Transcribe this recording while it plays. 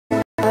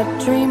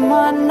A dream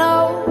I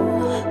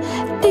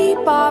know,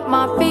 deep up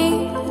my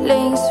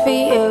feelings for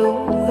you.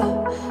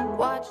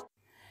 Watch.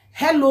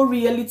 Hello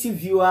reality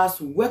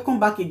viewers, welcome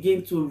back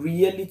again to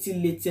Reality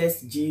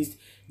Latest Gist,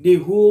 the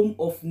home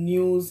of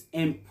news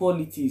and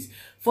politics.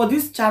 For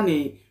this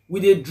channel, we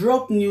dey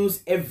drop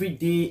news every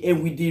day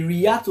and we dey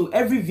react to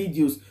every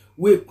videos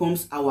wey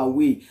comes our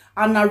way.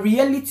 And na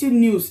reality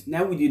news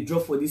now we dey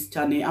drop for this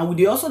channel, and we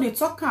dey also dey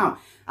talk am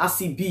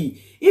as e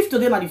be. If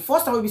today na the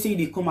first time we say you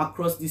dey come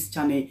across this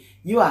channel,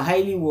 you are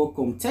highly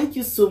welcome. Thank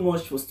you so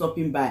much for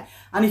stopping by.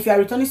 And if you are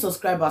returning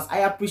subscribers, I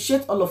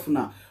appreciate all of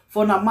una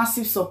for una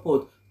massive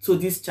support to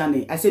this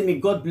channel. I say may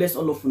God bless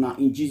all of una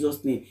in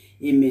Jesus name.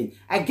 Amen.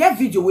 I get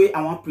video where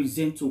I want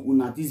present to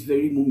una this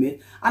very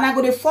moment, and I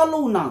go to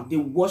follow una, they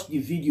watch the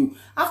video.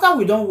 After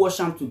we don't watch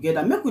them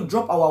together, make we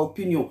drop our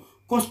opinion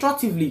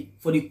constructively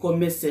for the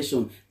comment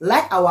section.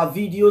 Like our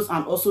videos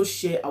and also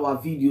share our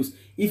videos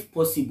if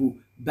possible.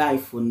 Bye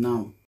for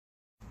now.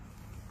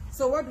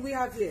 So what do we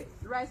have here?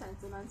 Rice and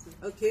tomato.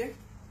 Okay.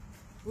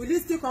 Will you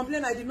still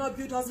complain I did not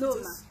build hospitals?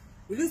 No, ma.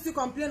 Will you still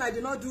complain I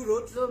did not do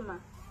roads? No, ma.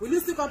 Will you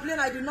still complain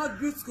I did not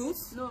build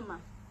schools? No, ma.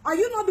 Are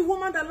you not the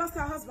woman that lost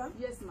her husband?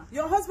 Yes, ma.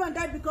 Your husband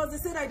died because they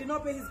said I did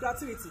not pay his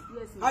gratuity.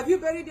 Yes, ma. Have you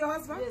buried your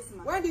husband? Yes,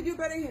 ma. When did you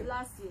bury him?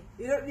 Last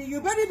year.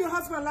 You buried your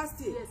husband last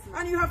year? Yes, ma.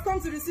 And you have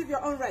come to receive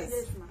your own rice?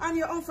 Yes, ma. And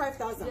your own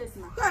 5,000? Yes,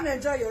 ma. Go and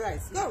enjoy your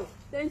rice. Go.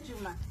 Thank you,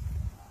 ma.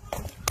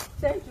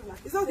 Thank you, ma.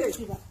 It's okay. Thank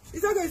you, ma.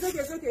 It's okay, it's okay,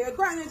 it's okay.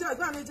 Go and enjoy,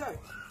 go and enjoy.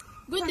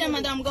 Good day,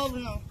 Madam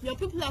Governor. Your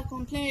people are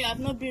complaining you have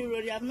not been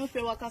road, you have not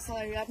paid worker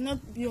salary, you have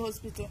not been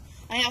hospital,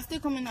 and you are still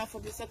coming out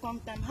for the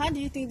second time. How do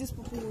you think these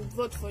people will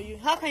vote for you?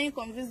 How can you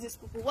convince these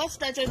people? What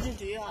strategy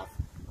do you have?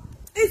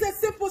 It's a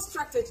simple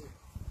strategy.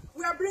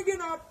 We are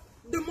bringing up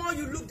the more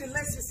you look, the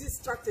less you see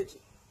strategy.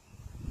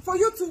 For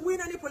you to win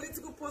any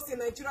political post in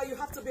Nigeria, you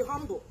have to be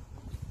humble.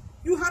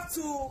 You have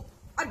to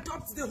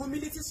adopt the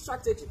humility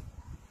strategy.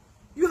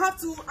 You have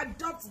to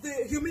adopt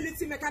the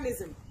humility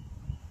mechanism.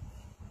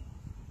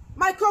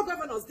 My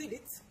co-governors did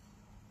it.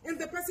 In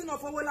the person of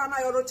Owolana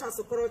Orocha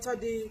Sokorocha,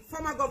 the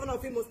former governor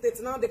of Imo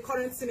State, now the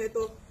current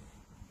senator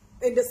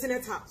in the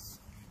Senate House.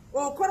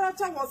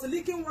 Okorocha was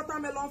leaking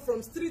watermelon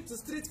from street to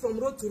street, from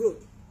road to road.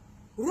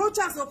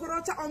 Rocha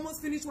Sokorocha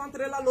almost finished 1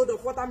 trailer load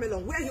of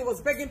watermelon where he was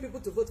begging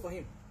people to vote for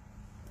him.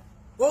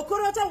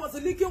 Okorocha was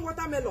leaking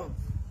watermelon,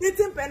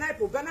 eating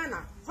pineapple,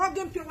 banana,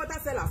 hugging pure water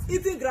sellers,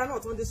 eating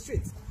granite on the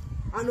street.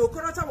 And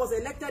Okorocha was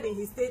elected in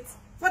his state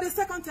for the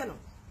second tenure.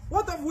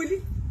 What of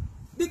Willie?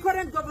 The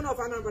current governor of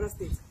Anambra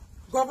State,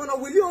 Governor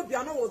Willie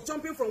Obiano, was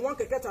jumping from one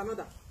keke to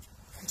another,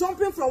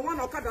 jumping from one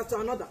okada to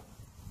another,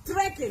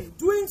 trekking,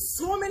 doing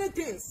so many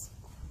things,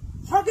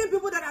 hugging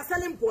people that are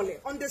selling pole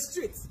on the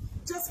street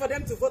just for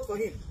them to vote for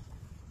him.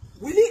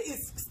 Willie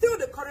is still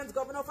the current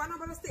governor of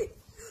Anambra State.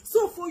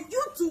 So for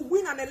you to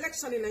win an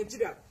election in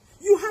Nigeria,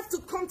 you have to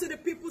come to the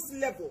people's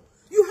level.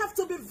 You have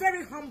to be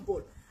very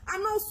humble.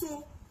 And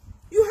also,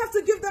 you have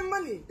to give them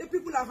money. The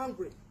people are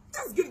hungry.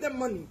 Just give them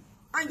money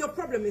and your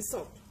problem is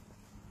solved.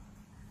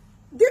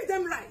 Give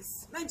them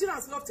rice.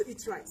 Nigerians love to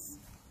eat rice.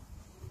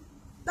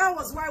 That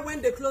was why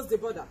when they closed the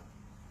border,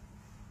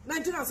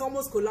 Nigerians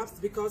almost collapsed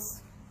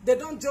because they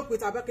don't joke with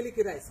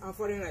Abakaliki rice and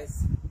foreign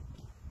rice.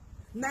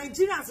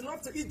 Nigerians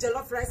love to eat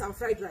jollof rice and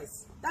fried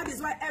rice. That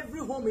is why every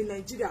home in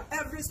Nigeria,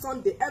 every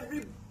Sunday,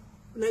 every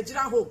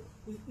Nigerian home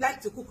like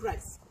to cook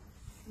rice.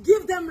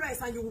 Give them rice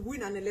and you will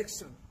win an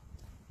election.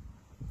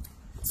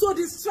 So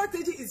the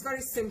strategy is very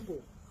simple.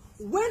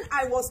 When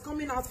I was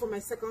coming out for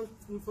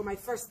my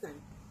first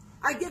time,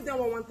 I gave them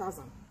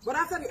 1,000. But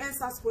after the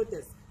NSAS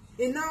protest,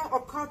 it now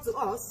occurred to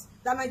us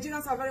that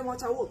Nigerians are very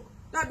much awoke,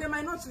 that they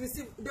might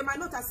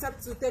not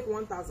accept to take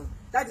 1,000.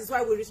 That is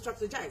why we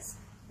re-strategized.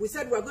 We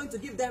said we are going to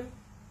give them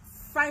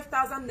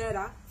 5,000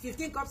 naira,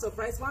 15 cups of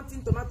rice, 1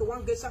 tin tomato,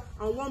 1 geisha,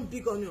 and 1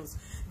 big onions.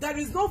 There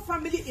is no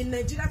family in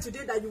Nigeria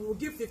today that you will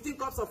give 15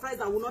 cups of rice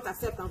that will not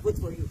accept and vote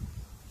for you.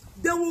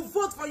 They will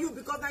vote for you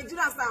because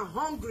Nigerians are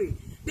hungry.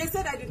 They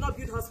said I did not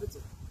build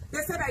hospital.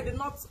 They said I did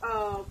not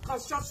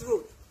construct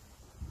road.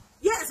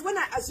 Yes, when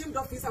I assumed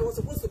office, I was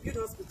supposed to build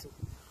hospital.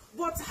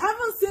 But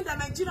haven't seen that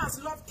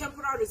Nigerians love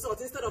temporary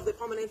results instead of the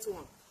permanent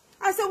one.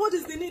 I said, what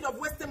is the need of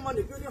wasting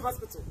money building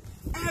hospital?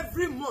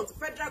 Every month,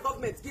 federal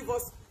government give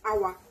us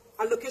our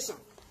allocation.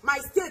 My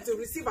state will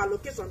receive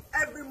allocation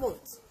every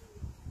month.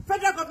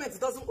 Federal government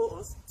doesn't owe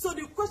us. So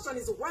the question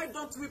is, why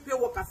don't we pay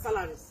workers'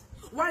 salaries?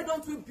 Why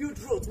don't we build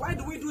roads? Why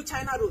do we do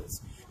China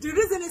roads? The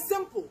reason is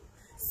simple.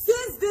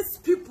 Since these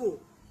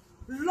people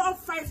love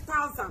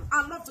 5,000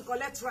 and love to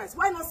collect rice,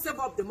 why not save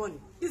up the money?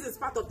 This is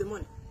part of the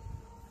money.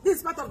 This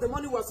is part of the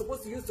money we are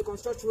supposed to use to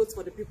construct roads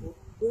for the people.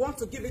 We want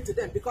to give it to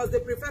them because they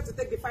prefer to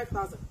take the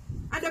 5,000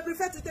 and they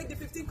prefer to take the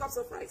 15 cups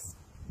of rice.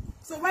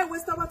 So why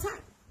waste our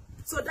time?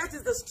 So that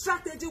is the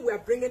strategy we are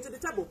bringing to the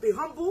table. Be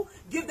humble,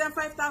 give them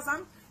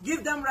 5,000,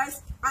 give them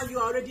rice, and you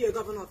are already a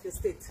governor of your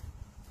state.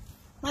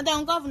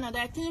 Madam Governor, they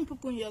are killing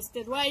people in your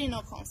state. Why are you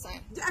not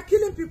concerned? They are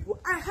killing people.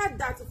 I heard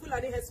that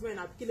Fulani herdsmen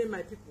are killing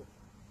my people.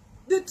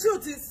 The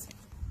truth is,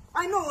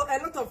 I know a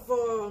lot of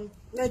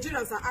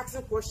Nigerians are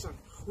asking questions.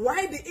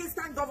 Why the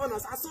Eastern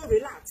governors are so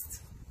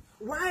relaxed?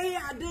 Why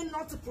are they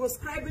not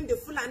proscribing the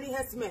Fulani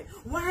herdsmen?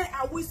 Why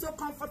are we so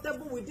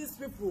comfortable with these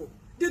people?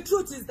 The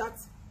truth is that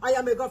I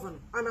am a governor,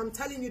 and I'm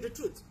telling you the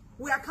truth.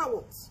 We are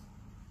cowards.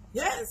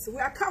 Yes, we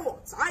are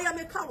cowards. I am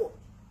a coward.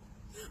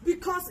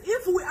 Because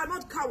if we are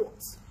not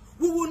cowards,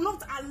 we will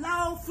not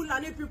allow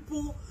Fulani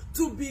people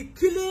to be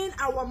killing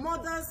our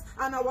mothers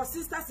and our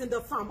sisters in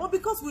the farm. But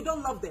because we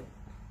don't love them.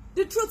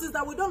 The truth is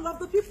that we don't love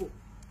the people.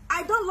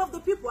 I don't love the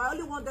people. I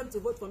only want them to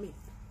vote for me.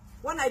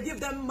 When I give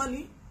them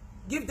money,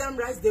 give them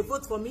rights, they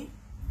vote for me.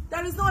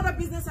 There is no other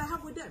business I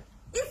have with them.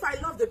 If I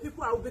love the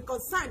people, I will be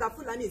concerned that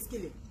Fulani is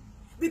killing.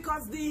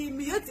 Because the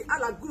Mieti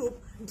Allah group,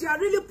 they are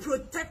really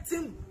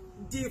protecting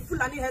the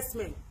Fulani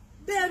herdsmen.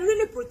 They are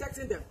really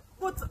protecting them.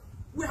 But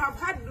we have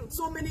had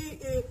so many,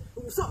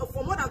 so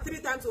for more than 3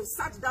 times we've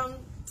sat down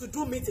to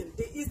do meeting,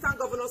 the Eastern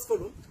Governors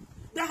Forum.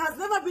 There has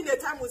never been a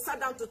time we sat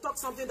down to talk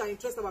something that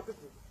interests our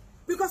people.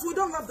 Because we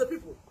don't love the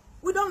people.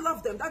 We don't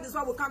love them. That is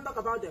why we can't talk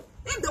about them.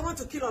 If they want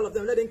to kill all of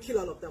them, let them kill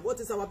all of them. What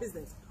is our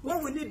business?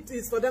 What we need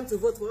is for them to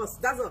vote for us.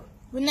 That's all.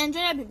 Will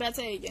Nigeria be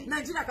better again?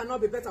 Nigeria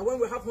cannot be better when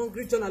we have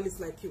hungry journalists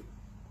like you.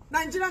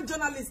 Nigerian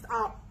journalists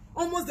are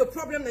almost the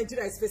problem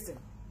Nigeria is facing.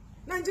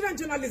 Nigerian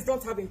journalists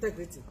don't have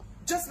integrity.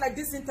 Just like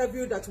this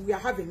interview that we are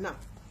having now.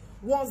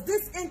 Once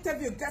this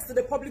interview gets to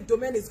the public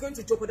domain, it's going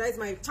to jeopardize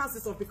my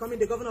chances of becoming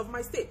the governor of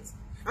my state.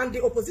 And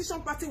the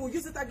opposition party will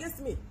use it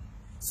against me.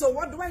 So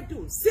what do I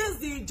do? Since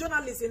the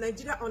journalists in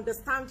Nigeria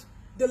understand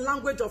the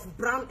language of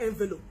brown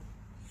envelope,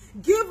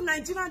 give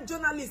Nigerian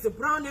journalists a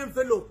brown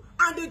envelope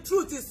and the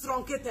truth is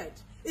truncated.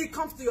 It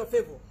comes to your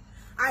favor.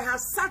 I have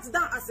sat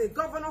down as a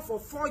governor for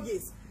 4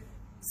 years,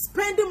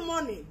 spending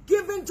money,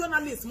 giving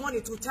journalists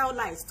money to tell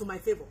lies to my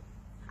favor.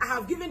 I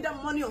have given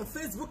them money on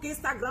Facebook,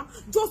 Instagram,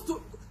 just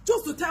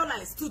to tell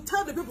lies, to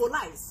tell the people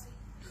lies,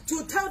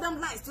 to tell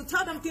them lies, to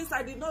tell them things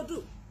I did not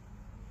do.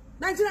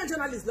 Nigerian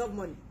journalists love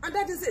money, and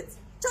that is it.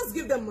 Just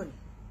give them money.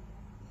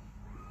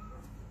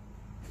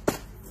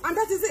 And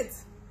that is it.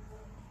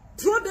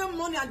 Throw them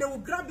money and they will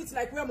grab it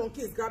like where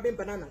monkey is grabbing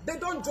banana. They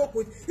don't joke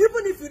with,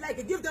 even if you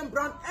like, give them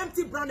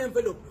empty brown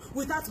envelope.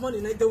 Without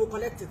money, they will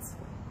collect it.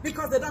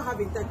 Because they don't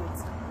have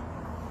integrity.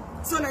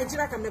 So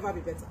Nigeria can never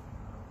be better.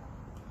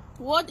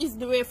 What is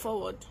the way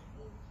forward?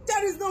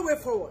 There is no way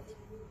forward.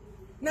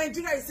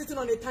 Nigeria is sitting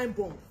on a time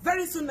bomb.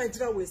 Very soon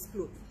Nigeria will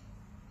explode.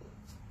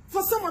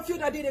 For some of you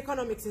that did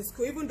economics in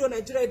school, even though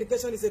Nigeria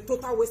education is a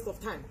total waste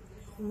of time,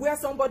 where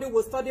somebody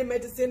will study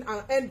medicine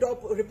and end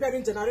up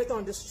repairing generator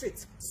on the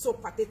street, so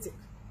pathetic.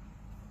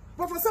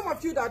 But for some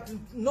of you that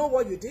know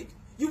what you did,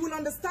 you will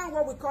understand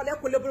what we call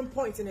equilibrium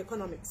point in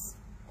economics.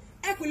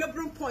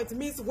 Equilibrium point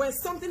means when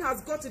something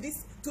has got to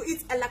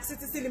its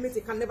elasticity limit,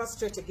 it can never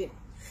stretch again.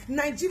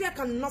 Nigeria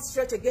cannot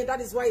stretch again. That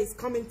is why it's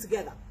coming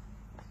together.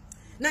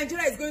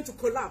 Nigeria is going to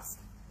collapse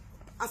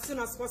as soon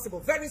as possible.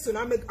 Very soon.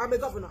 I'm a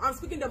governor. I'm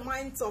speaking the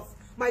minds of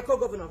my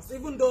co-governors,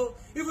 even though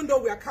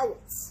we are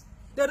cowards.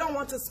 They don't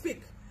want to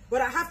speak.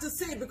 But I have to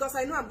say it because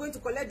I know I'm going to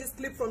collect this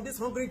clip from this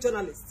hungry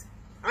journalist.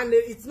 And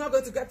it's not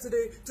going to get to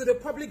the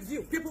public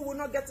view. People will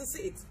not get to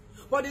see it.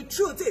 But the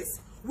truth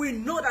is, we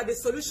know that the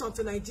solution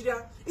to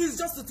Nigeria is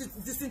just to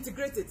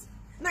disintegrate it.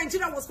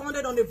 Nigeria was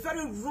founded on a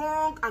very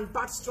wrong and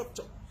bad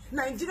structure.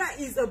 Nigeria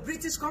is a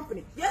British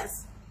company.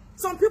 Yes.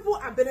 Some people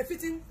are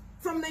benefiting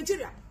from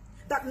Nigeria.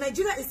 That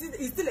Nigeria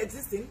is still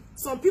existing.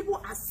 Some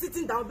people are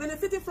sitting down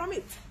benefiting from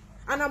it.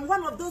 And I'm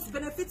one of those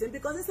benefiting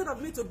because instead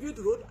of me to build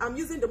the road, I'm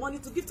using the money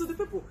to give to the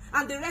people.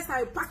 And the rest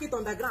I pack it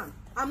on the ground.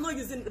 I'm not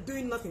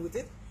doing nothing with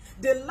it.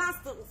 The last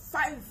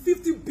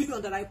 50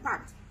 billion that I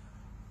packed,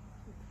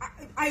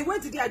 I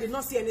went today, I did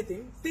not see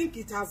anything. Think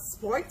it has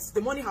spoiled.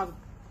 The money has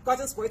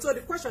gotten spoiled. So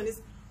the question is,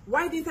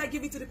 why didn't I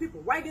give it to the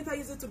people? Why didn't I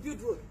use it to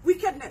build road?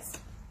 Wickedness.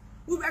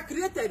 We were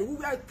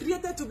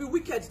created to be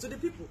wicked to the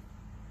people.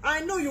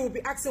 I know you will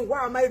be asking,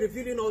 why am I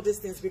revealing all these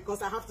things?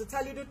 Because I have to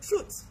tell you the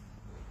truth.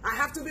 I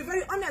have to be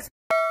very honest.